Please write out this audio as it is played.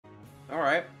All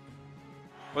right.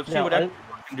 Let's see what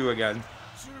Extrov can do again.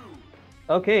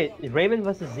 Okay, Rayman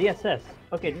versus ZSS.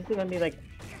 Okay, this is gonna be like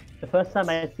the first time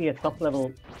I see a top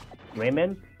level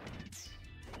Rayman.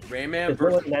 Rayman no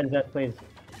versus. one that plays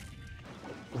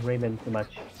Rayman too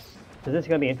much. So this is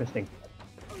gonna be interesting.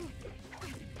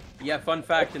 Yeah, fun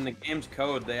fact, in the game's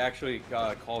code, they actually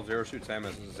call Zero Suit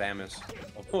Samus Zamus.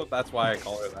 That's why I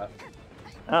call her that.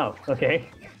 Oh, okay.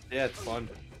 Yeah, it's fun.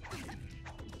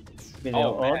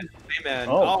 Video on. Man. Rayman.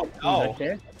 Oh, oh.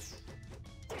 no.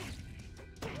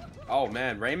 Oh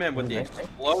man, Rayman with the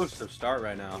explosive start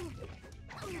right now.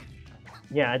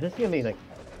 Yeah, this is gonna be like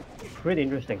pretty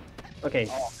interesting. Okay.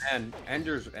 Oh man,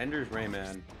 Ender's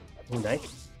Rayman. Oh,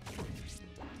 nice.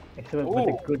 Excellent with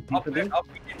a good up people. up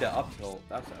into up tilt.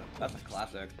 That's a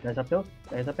classic. Nice up tilt.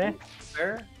 Nice up there.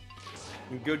 Fair.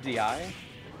 Good DI.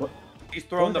 What? He's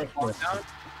throwing the fork down.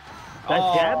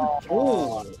 That jab?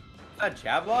 Oh. Is that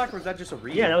jab block or is that just a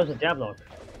read? Yeah, that was a jab block.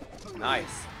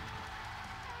 Nice.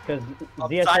 Because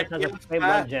ZSS has a flame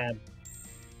one jab.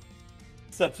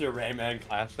 Such a Rayman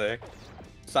classic.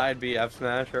 Side B F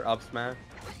smash or up smash.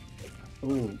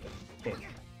 Ooh. Okay.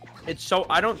 It's so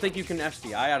I don't think you can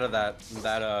SDI out of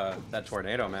that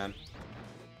tornado, man.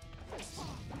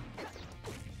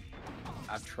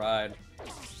 I've tried.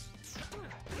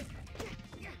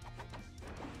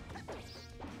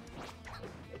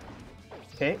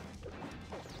 Okay.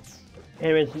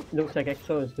 Anyways, looks like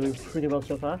EXO is doing pretty well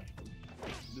so far.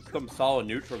 There's some solid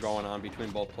neutral going on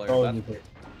between both players.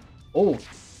 Oh,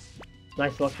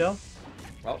 nice lockdown.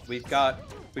 Well, we've got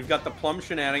the plum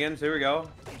shenanigans. Here we go.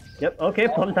 Yep. Okay,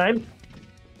 plum time.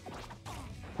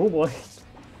 Oh boy.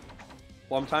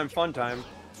 Plum time, fun time.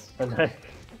 Fun time.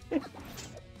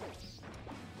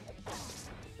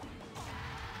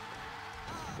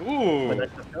 Ooh,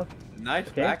 Oh, nice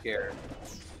back air.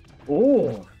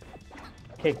 Ooh.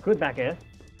 Okay, good back air.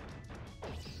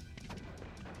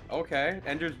 Okay,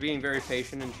 Ender's being very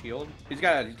patient and shield. He's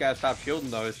gotta stop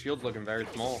shielding though. His shield's looking very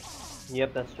small.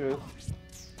 Yep, that's true.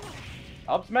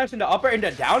 Up smash into upper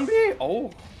into down B?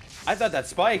 Oh, I thought that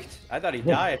spiked. I thought he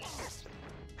died.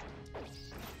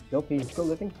 Nope, he's still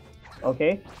living.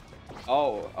 Okay.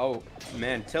 Oh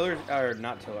man, Tiller's or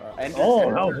not Tiller. Ender's,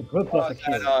 that was a good perfect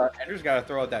shield. Ender's gotta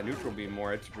throw out that neutral beam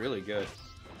more. It's really good.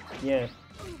 Yeah.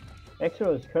 Extra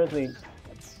is currently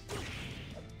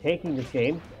taking this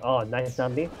game. Oh, nice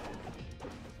zombie.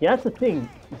 Yeah, that's the thing.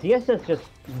 ZSS just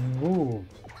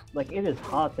moves. Like, it is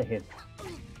hard to hit.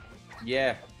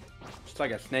 Yeah. Just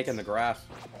like a snake in the grass.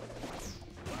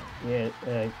 Yeah,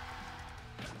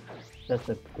 that's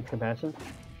a good comparison,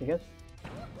 I guess.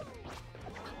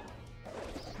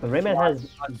 But Rayman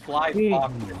has... Fly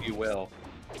fox, if you will.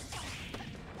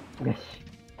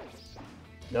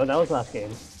 No, that was last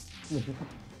game.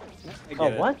 Oh,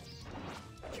 what?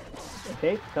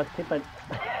 Okay, got hit by...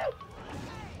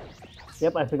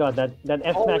 Yep, I forgot that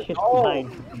F smash hit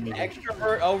behind.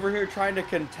 Extrovert over here trying to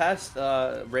contest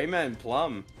Rayman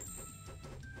Plum.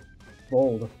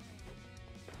 Bold.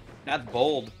 That's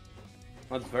bold.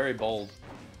 That's very bold.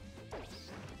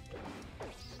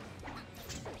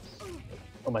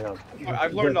 Oh my god.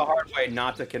 I've learned the hard way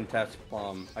not to contest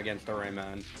Plum against a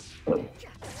Rayman.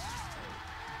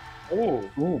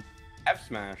 Ooh. F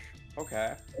smash.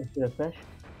 Okay. F smash?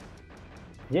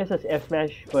 Yes, that's F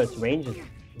smash, but its range is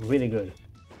really good.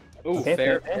 Ooh, okay,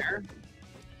 fair.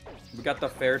 We got the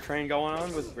fair train going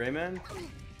on with Rayman.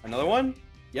 Another one?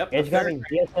 Yep. Edge guarding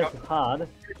DSS is hard.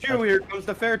 Here comes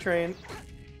the fair train.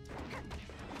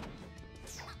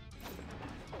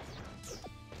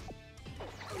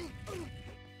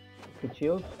 Good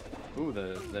shield. Ooh,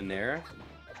 the Nair.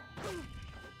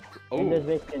 Oh. And there's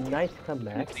making a nice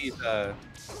comeback. These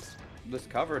this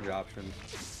coverage option.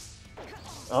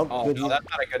 Oh, no, that's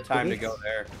not a good time to go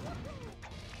there.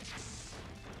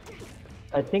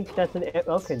 I think that's an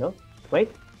okay. No,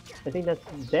 wait. I think that's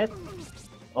dead.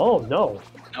 Oh no.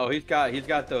 No, he's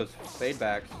got those fade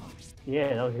backs.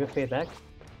 Yeah, that was a good fade back.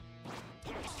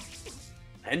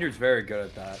 Ender's very good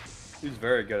at that. He's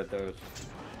very good at those.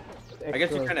 Excellent. I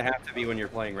guess you kind of have to be when you're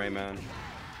playing Rayman.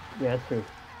 Yeah, that's true.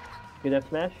 Good F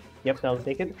smash. Yep, that'll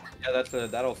take it. Yeah,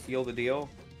 that'll seal the deal.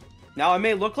 Now, it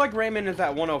may look like Rayman is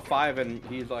at 105 and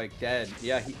he's like dead.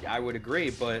 Yeah, I would agree,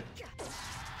 but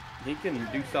he can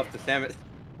do stuff to Samus.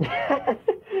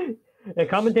 The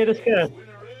commentator's curse.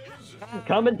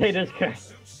 Commentator's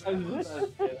curse.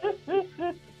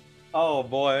 Oh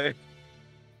boy.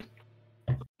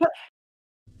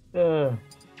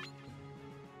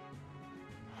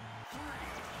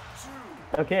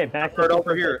 Okay, back to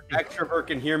over here. Extrovert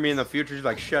can hear me in the future. He's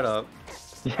like, shut up.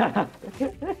 Yeah.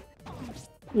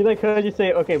 You like heard you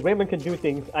say, okay, Rayman can do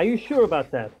things. Are you sure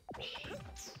about that?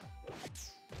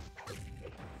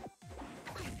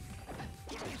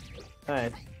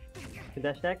 Alright.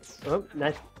 Dash attack. Oh,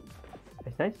 nice.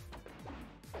 Nice.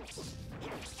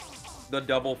 The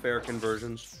double fair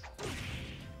conversions.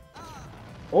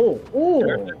 Oh,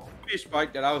 There's ooh! the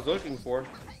spike that I was looking for.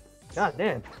 God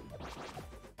damn.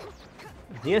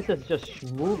 ZSS is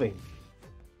just moving.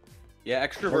 Yeah,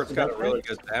 Extrov's got a really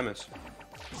good Samus.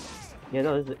 Yeah,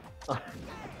 no, this is...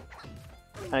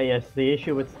 yes, the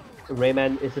issue with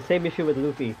Rayman is the same issue with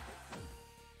Luffy.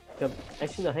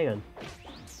 Actually, no, hang on.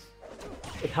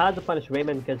 It's hard to punish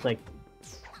Rayman because, like,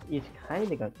 he's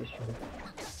kinda got this shit.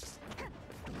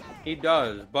 He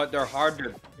does, but they're hard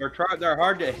to they're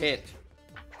hard to hit.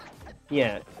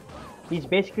 Yeah, he's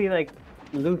basically like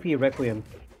Luffy Requiem.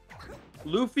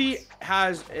 Luffy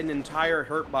has an entire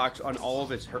hurt box on all of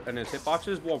his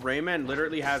hitboxes, while Rayman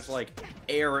literally has like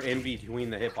air in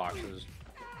between the hitboxes.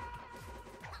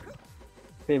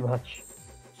 Pretty much.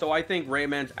 So I think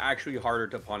Rayman's actually harder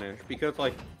to punish because,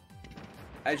 like,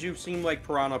 as you've seen, like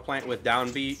Piranha Plant with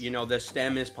down B, you know, the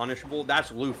stem is punishable.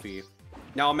 That's Luffy.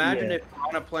 Now imagine if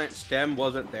Piranha Plant stem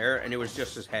wasn't there and it was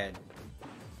just his head.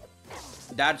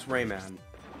 That's Rayman.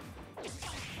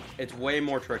 It's way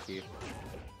more tricky.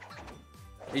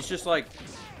 It's just like,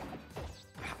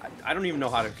 I don't even know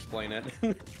how to explain it.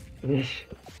 It's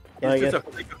just a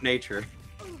freak of nature.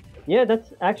 Yeah,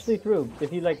 that's actually true.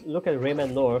 If you like look at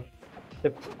Rayman lore,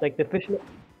 the fisherman.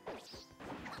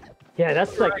 Yeah,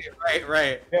 that's like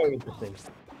right. very interesting.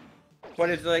 But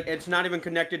it's like it's not even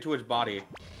connected to his body.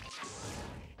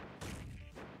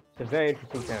 It's a very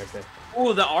interesting character.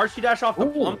 Oh, the RC dash off the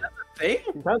plum. That's a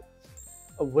thing. That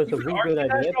was a really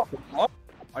good idea.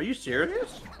 Are you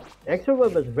serious?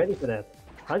 Extrov3rt was ready for that.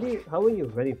 How were you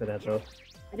ready for that, bro?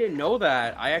 I didn't know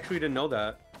that. I actually didn't know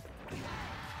that.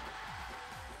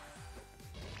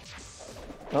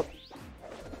 Oh.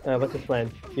 What's the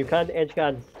plan? You can't edge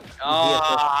guard.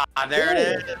 Ah, there it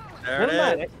is. There it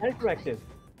is. That's corrective.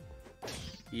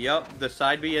 Yep, the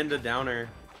side B into downer.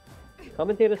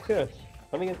 Commentator's curse.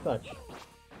 Coming in clutch.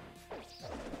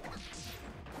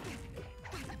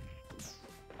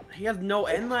 He has no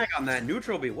end lag on that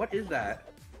neutral B. What is that?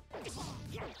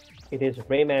 It is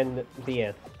Rayman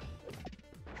VS.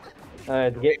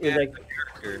 Like...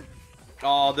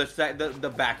 Oh,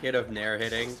 the back hit of Nair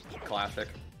hitting. Classic.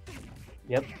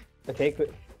 Yep. Okay,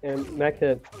 good. And back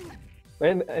to...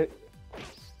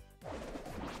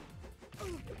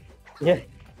 Yeah.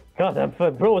 God,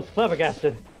 bro is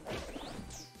flabbergasted.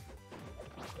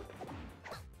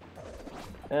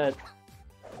 Okay,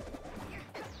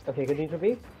 good neutral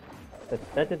B.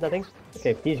 That did nothing.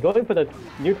 Okay, he's going for the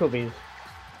neutral Bs.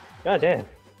 God damn.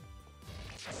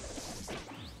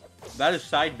 That is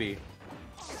side B.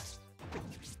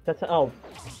 That's oh.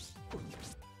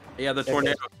 Yeah, the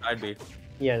tornado side B.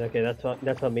 Yeah, okay,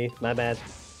 that's on me. My bad.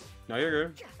 No, you're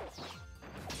good.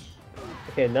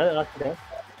 Okay, none after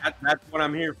that. That's what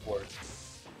I'm here for.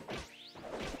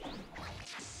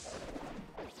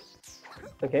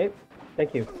 Okay,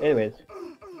 thank you. Anyways,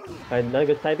 another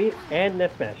good side B and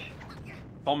left smash.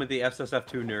 Call me the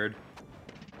SSF2 nerd.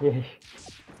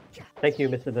 Thank you,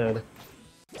 Mr. Nerd.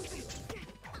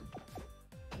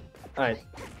 Alright.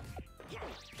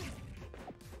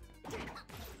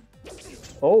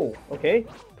 Oh, okay.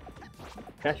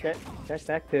 Dash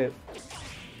back to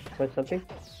put something.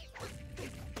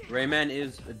 Rayman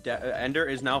is Ender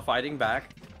is now fighting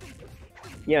back.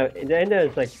 Yeah, the Ender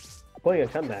is like pulling a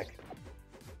comeback.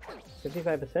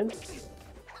 55%.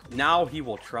 Now he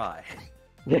will try.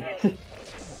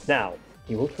 Now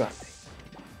he will try.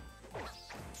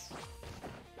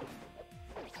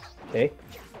 Okay.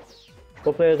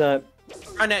 Both players are.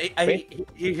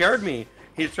 He heard me.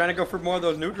 He's trying to go for more of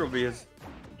those neutral Bs.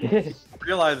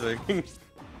 Realizing.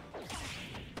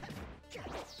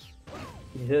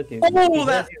 Oh,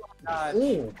 that's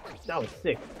ooh, that was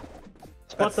sick.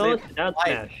 Spot on, down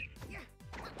smash.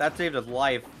 That saved his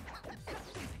life.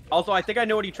 Also, I think I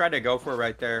know what he tried to go for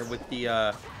right there with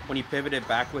the when he pivoted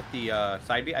back with the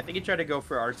side B. I think he tried to go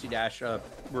for RC dash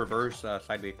reverse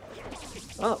side B.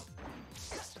 Oh.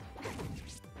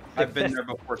 I've been there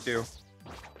before too.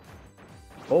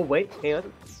 Oh wait, hang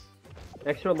on.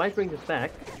 Extra might bring this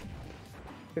back.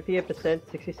 58%,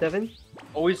 67.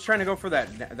 Oh, he's trying to go for that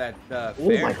oh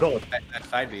my god, that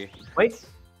side B. Wait,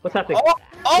 what's happening?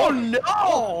 Oh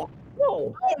no!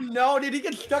 No! Oh no! Did he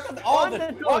get stuck on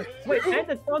the? Wait, and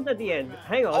the taunt at the end.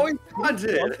 Hang on. Oh, he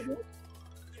taunted.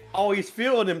 Oh, he's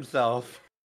feeling himself.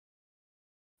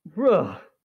 Bruh.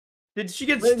 Did she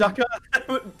get stuck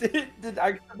on? Did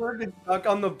Extrov3rt get stuck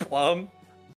on the plum?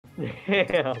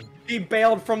 Damn. He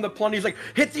bailed from the plum. He's like,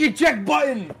 hit the eject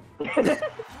button.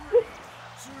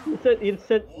 He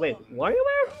said, wait,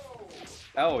 WarioWare?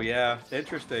 Oh yeah,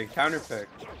 interesting. Counterpick.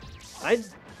 I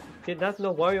did not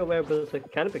know WarioWare was a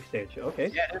counterpick stage.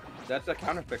 Okay. Yeah, that's a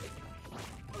counterpick.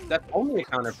 That's only a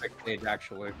counterpick stage,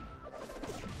 actually.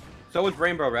 So is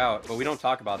Rainbow Route, but we don't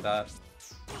talk about that.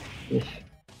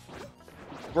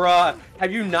 Bruh,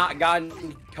 have you not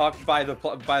gotten cucked by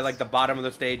like the bottom of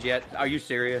the stage yet? Are you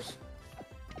serious?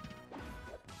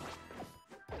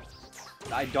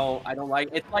 I don't like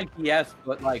it's like DS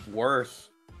but like worse.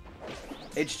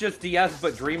 It's just DS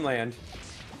but Dreamland.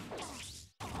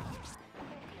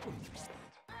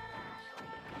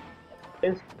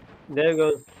 There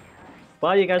goes.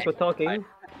 While you guys were talking,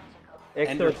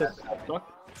 Extrov3rt.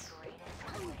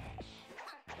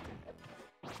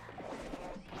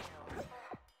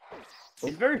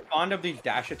 He's very fond of these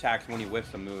dash attacks when he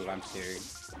whiffs a move, I'm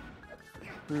serious.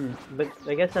 But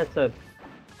I guess that's a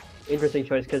interesting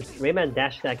choice because Rayman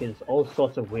dash attack is all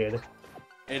sorts of weird.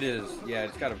 It is, yeah,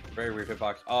 it's got a very weird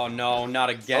hitbox. Oh no, not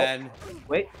again. Oh,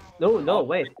 wait, no,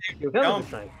 wait. You recovered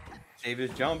this time. Save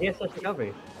his jump. ZSS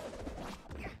recovery.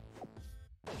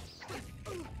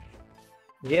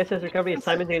 ZSS recovery is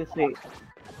simultaneously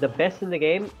the best in the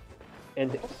game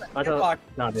and utter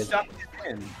garbage.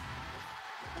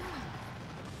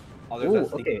 Oh, ooh,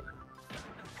 okay.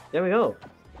 There we go.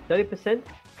 30%.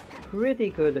 Pretty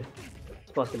good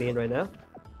spot to be in right now.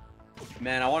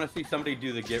 Man, I want to see somebody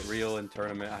do the Get Real in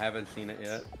tournament. I haven't seen it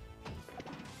yet.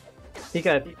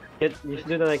 Pika, you should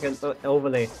do that like an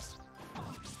overlay.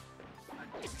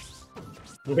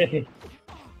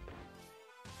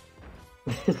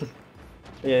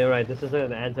 Yeah, you're right. This is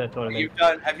an answer tournament.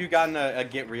 Have you gotten a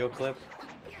Get Real clip?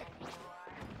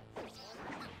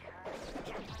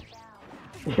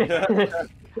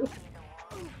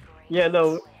 Yeah,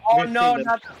 no. Oh no,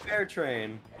 not the fair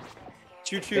train.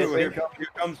 Choo choo, here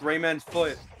comes Rayman's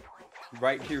foot.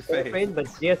 Right to your face. Train, but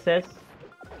ZSS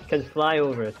can fly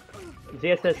over it.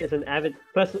 ZSS is an avid...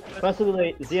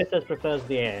 Personally, ZSS prefers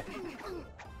the air.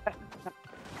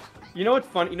 You know what's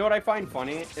funny? You know what I find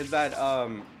funny? Is that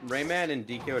Rayman and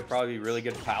DK would probably be really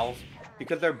good pals.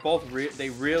 Because they're both they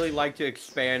really like to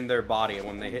expand their body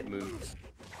when they hit moves.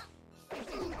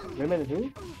 Rayman is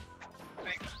who?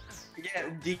 Yeah,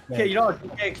 DK, you know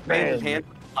DK expands his hands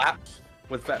and claps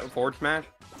with forward smash?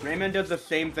 Rayman does the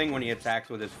same thing when he attacks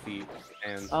with his feet.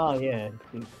 And oh, yeah.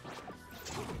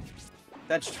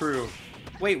 that's true.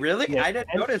 Wait, really? Yeah. I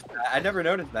didn't notice that. I never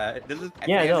noticed that.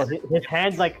 Yeah, no, his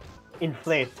hand, like,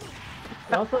 inflates.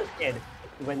 He also his head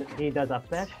when he does up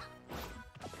smash.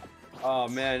 Oh,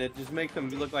 man, it just makes them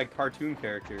look like cartoon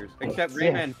characters. Except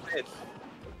Rayman fits.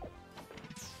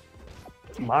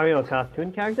 Mario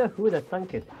cartoon character? Who would have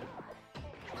thunk it?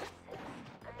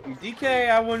 DK,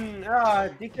 I wouldn't.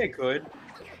 DK could.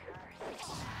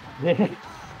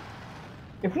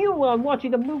 If you were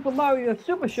watching the Super Mario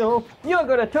Super Show, you're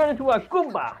gonna turn into a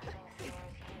Goomba!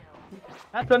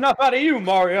 That's enough out of you,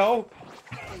 Mario!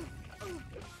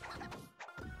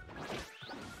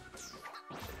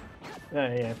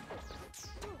 Yeah.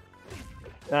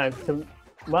 Alright, so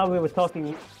while we were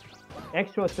talking,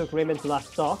 Extra took Rayman to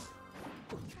last stock.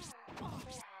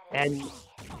 And...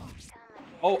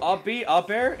 oh, up B,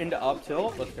 up air, into up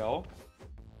tilt. Let's go.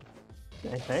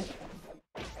 Okay.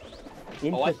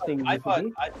 Interesting. Oh, I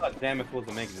thought Zamek was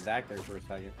making the attack there for a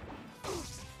second.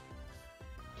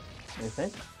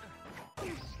 Okay.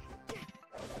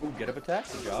 Ooh, get up attack.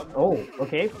 Good job. Oh,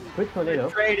 okay. Quick tornado.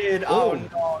 Traded. Oh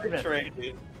no, it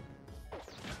traded.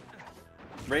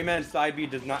 Rayman's side B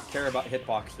does not care about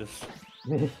hitboxes.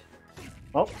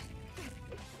 Oh.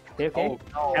 Okay.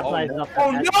 Oh no!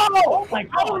 Oh no! Oh my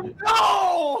god!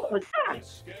 Oh no!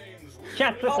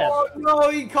 Chat clip that. Oh no!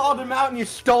 He called him out and you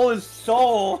stole his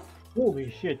soul.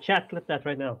 Holy shit! Chat clip that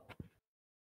right now.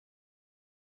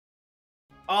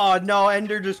 Oh no!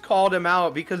 Ender just called him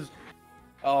out because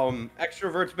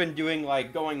Extrov's been doing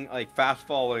going fast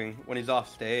falling when he's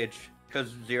off stage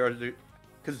because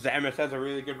Zamus has a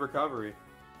really good recovery.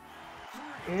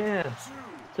 Yeah.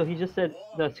 So he just said,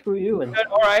 no, screw you and...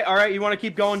 All right, you want to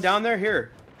keep going down there?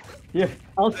 Here. Yeah,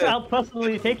 I'll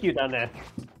personally take you down there.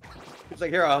 It's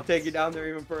like, here, I'll take you down there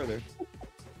even further.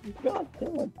 God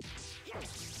damn.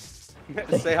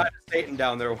 Say hi to Satan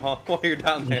down there while you're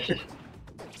down there.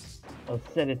 I'll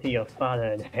send it to your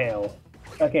father in hell.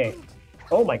 Okay.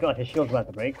 Oh my god, his shield's about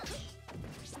to break.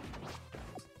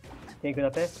 Can't get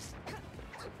up there.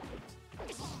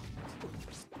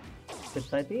 Good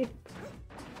side B.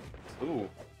 Ooh.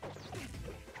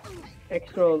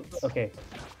 Extra. Okay.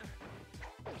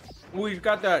 Ooh, he's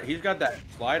got that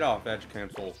slide off edge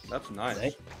cancel. That's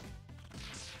nice.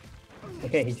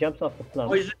 Okay, he jumps off the plum.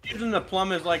 Oh, he's using the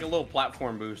plum as like a little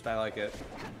platform boost. I like it.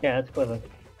 Yeah, that's clever.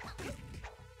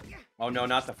 Oh no,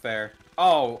 not the fair.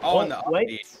 Oh, and the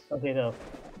wait. Okay, no.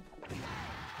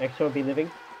 Extra will be living.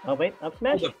 Oh wait, up Oh,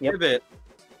 smash. the Yep. pivot.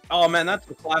 Oh man, that's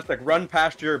a classic. Run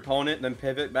past your opponent, then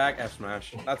pivot back, F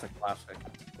smash. That's a classic.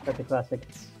 That's a classic.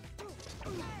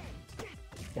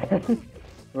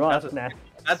 Raw That's smash.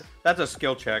 That's a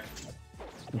skill check.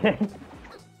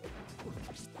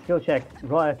 Skill check.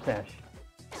 Raw F smash.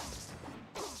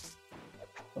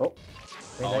 Oh.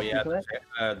 Oh yeah,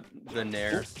 the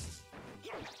nair.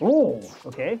 Oh,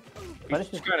 okay.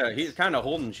 He's kind of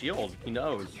holding shield. He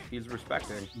knows. He's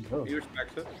respecting. Oh. He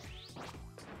respects it.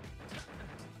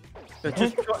 But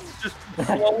just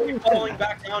slowly falling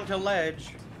back down to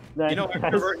ledge. Nice. You know,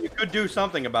 Extrovert, you could do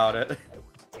something about it.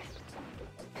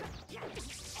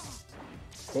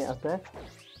 Okay, up there.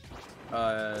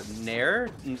 Nair,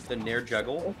 the nair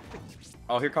juggle.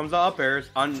 Oh, here comes the up airs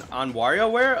on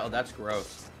WarioWare. Oh, that's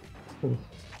gross. 2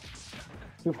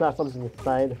 platforms on the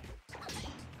side.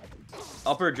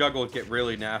 Upper juggles get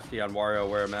really nasty on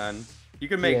WarioWare, man. You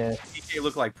can make DK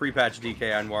look like pre-patch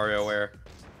DK on WarioWare.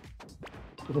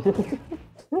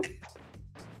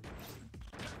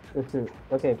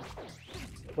 Okay.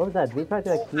 What was that? We tried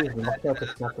to like use the knockout to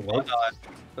snap the leg.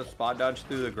 The spot dodge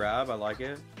through the grab, I like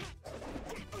it.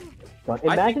 God,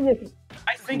 imagine if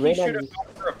I think you should have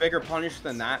gone for a bigger punish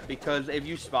than that, because if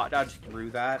you spot dodge through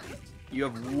that, you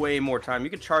have way more time. You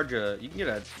could you can get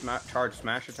a charge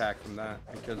smash attack from that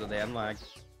because of the end lag.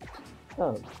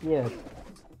 Oh yeah,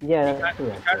 yeah. That's true.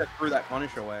 He kind of threw that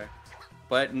punish away,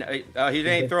 but he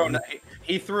ain't throwing.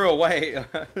 He threw away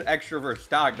Extrovert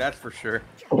stock, that's for sure.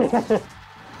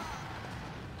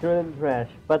 Threw in trash,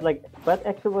 but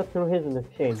Extrovert threw his in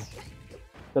exchange.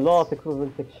 The law of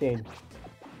equivalence exchange.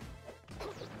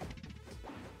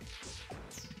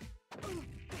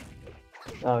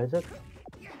 Oh, is it?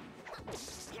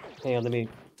 Hang on, let me.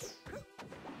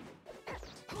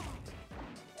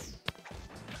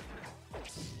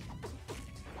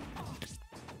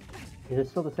 Is it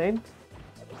still the same?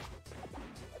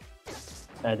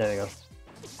 Ah, there we go.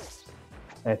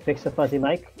 I fixed the fuzzy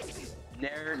mic.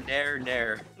 Nair.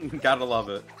 Gotta love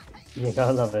it. You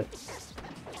gotta love it.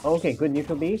 Okay, good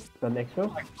neutral B from Extra.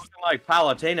 Looking like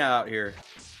Palutena out here.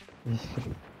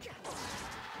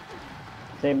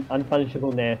 Same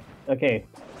unpunishable Nair. Okay.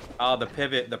 The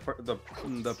pivot,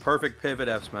 the perfect pivot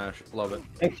F smash. Love it.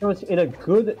 Extra's in a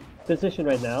good position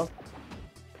right now.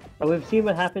 But we've seen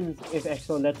what happens if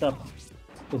Extra lets up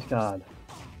his guard.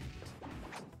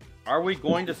 Are we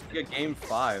going to see a game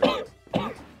 5?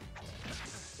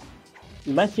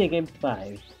 You might see a game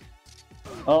 5.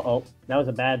 Uh-oh, that was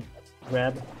a bad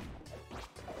grab.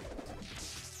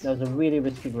 That was a really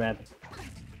risky grab.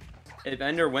 If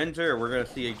Ender wins her, we're going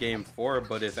to see a game 4,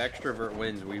 but if Extrovert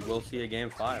wins, we will see a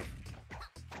game 5.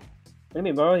 What do you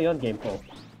mean, we're already on game 4?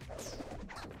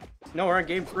 No, we're on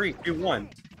game 3. You won.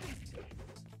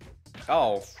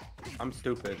 Oh, I'm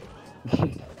stupid.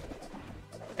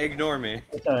 Ignore me.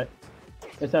 It's alright.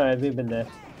 It's alright, we've been there.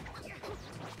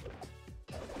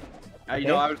 You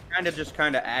know, I was just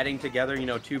kind of adding together,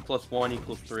 2 + 1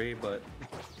 = 3, but...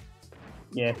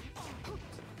 Yeah.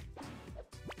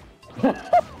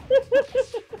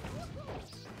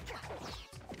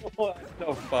 What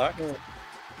the fuck?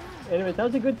 Anyway, that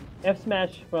was a good F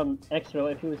smash from Extra.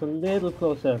 If he was a little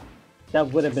closer, that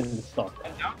would have been the stock.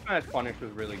 And down smash punish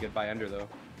was really good by Ender, though.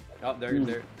 Oh,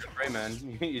 there's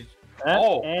Rayman.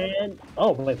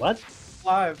 Oh, wait, what?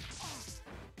 Live.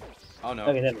 Oh no.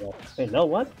 Okay, there we go. Wait, no,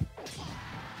 what?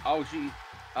 Oh gee.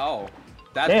 Oh,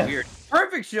 that's weird.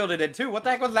 Perfect shielded it too. What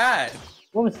the heck was that?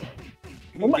 What was that?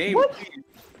 Oh my, what?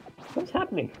 What's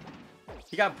happening?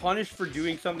 He got punished for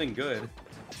doing something good.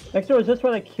 Extra was just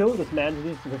trying to kill this man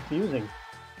who's refusing.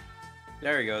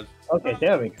 There he goes. Okay,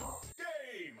 there we go.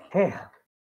 Hey.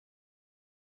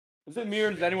 Is it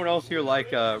mirrored? Does anyone else here like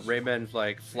Rayman's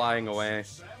like flying away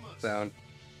sound?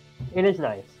 It is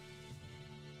nice.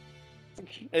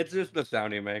 It's just the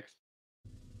sound he makes.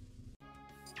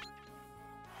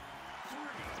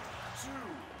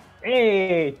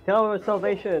 Hey, Tower of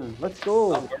Salvation, let's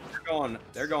go. Oh,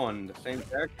 they're going the same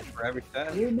character for every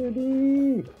set.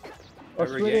 Unity.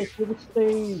 Australia to the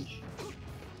stage.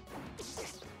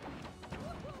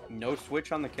 No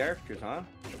switch on the characters, huh?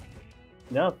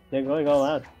 No, they're going all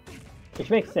out. Which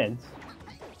makes sense.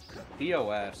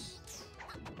 POS.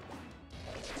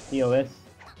 POS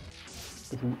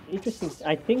is an interesting.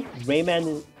 I think Rayman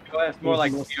is. POS, more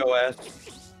like POS.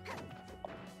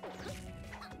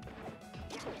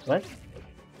 What?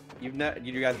 You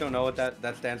guys don't know what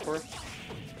that stands for?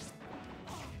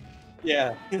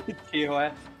 Yeah,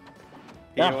 POS.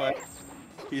 POS.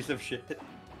 Piece of shit.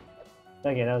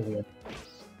 Okay, that was good.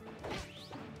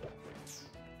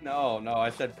 No,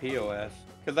 I said POS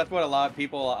because that's what a lot of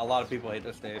people hate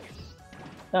this stage.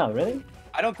 Oh, really?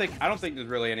 I don't think there's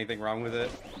really anything wrong with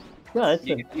it. No, that's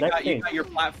You got your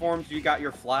platforms, you got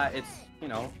your flat. It's, you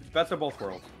know, it's best of both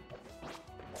worlds.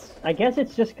 I guess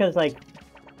it's just because like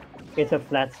it's a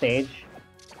flat stage,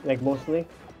 like mostly.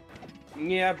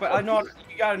 Yeah, but I know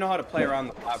you gotta know how to play around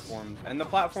the platforms, and the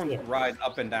platforms rise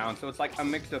up and down, so it's like a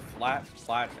mix of flats,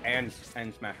 and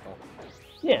smash ball.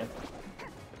 Yeah,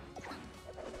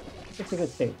 it's a good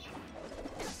stage.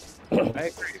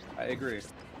 I agree.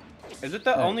 Is it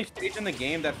the only stage in the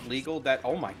game that's legal that?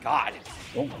 Oh my god!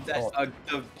 Oh my god.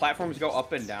 The platforms go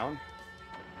up and down.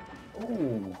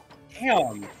 Ooh.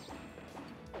 Damn!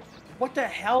 What the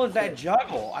hell is that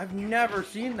juggle? I've never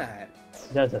seen that.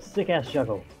 That's a sick ass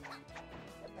juggle.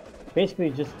 Basically,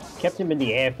 just kept him in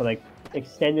the air for like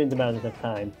extended amounts of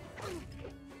time.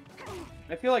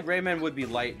 I feel like Rayman would be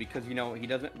light because, you know,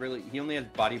 he only has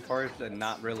body parts and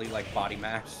not really like body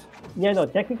mass. Yeah, no,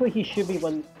 technically he should be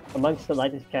one amongst the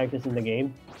lightest characters in the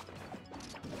game.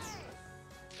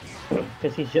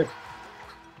 Because he's just...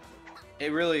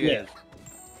 It really is.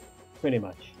 Pretty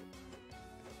much.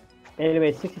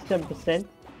 Anyway, 67%.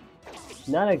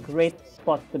 Not a great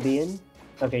spot to be in.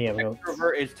 Okay, yeah, we go.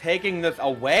 Extrov3rt is taking this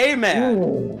away, man!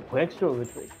 Ooh,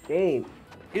 Extrov3rt game.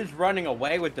 He's running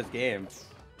away with this game.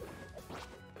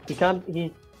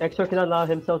 Extra cannot allow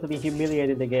himself to be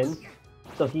humiliated again,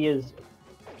 so he is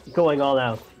going all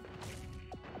out.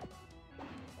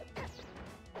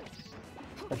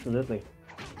 Absolutely.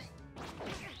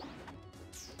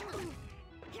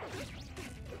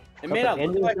 It may not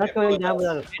look like not going down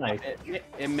without a fight.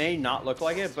 It may not look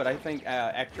like it, but I think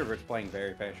Extrov3rt's playing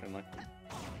very patiently.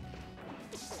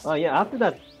 Oh yeah, after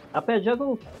that up air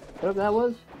juggle, whatever that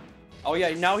was. Oh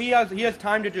yeah, now he has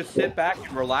time to just sit back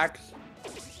and relax.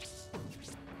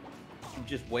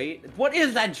 Just wait. What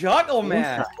is that juggle,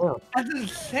 man? That's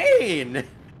insane.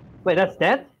 Wait, that's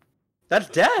death? That's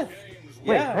death.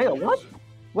 Wait, Yeah. hang on, what?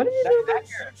 What did you do?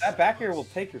 That back air will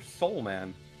take your soul,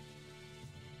 man.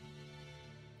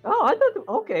 Oh, I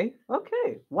thought.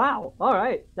 Okay. Wow. All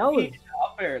right. That was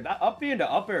Up air. That up B into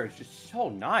up air is just so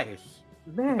nice.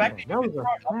 man. The fact that That you was can a throw it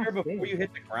up fast there before game. you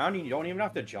hit the ground and you don't even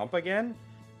have to jump again.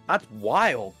 That's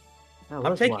wild. That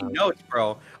I'm was taking wild. notes,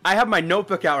 bro. I have my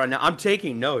notebook out right now. I'm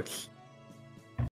taking notes.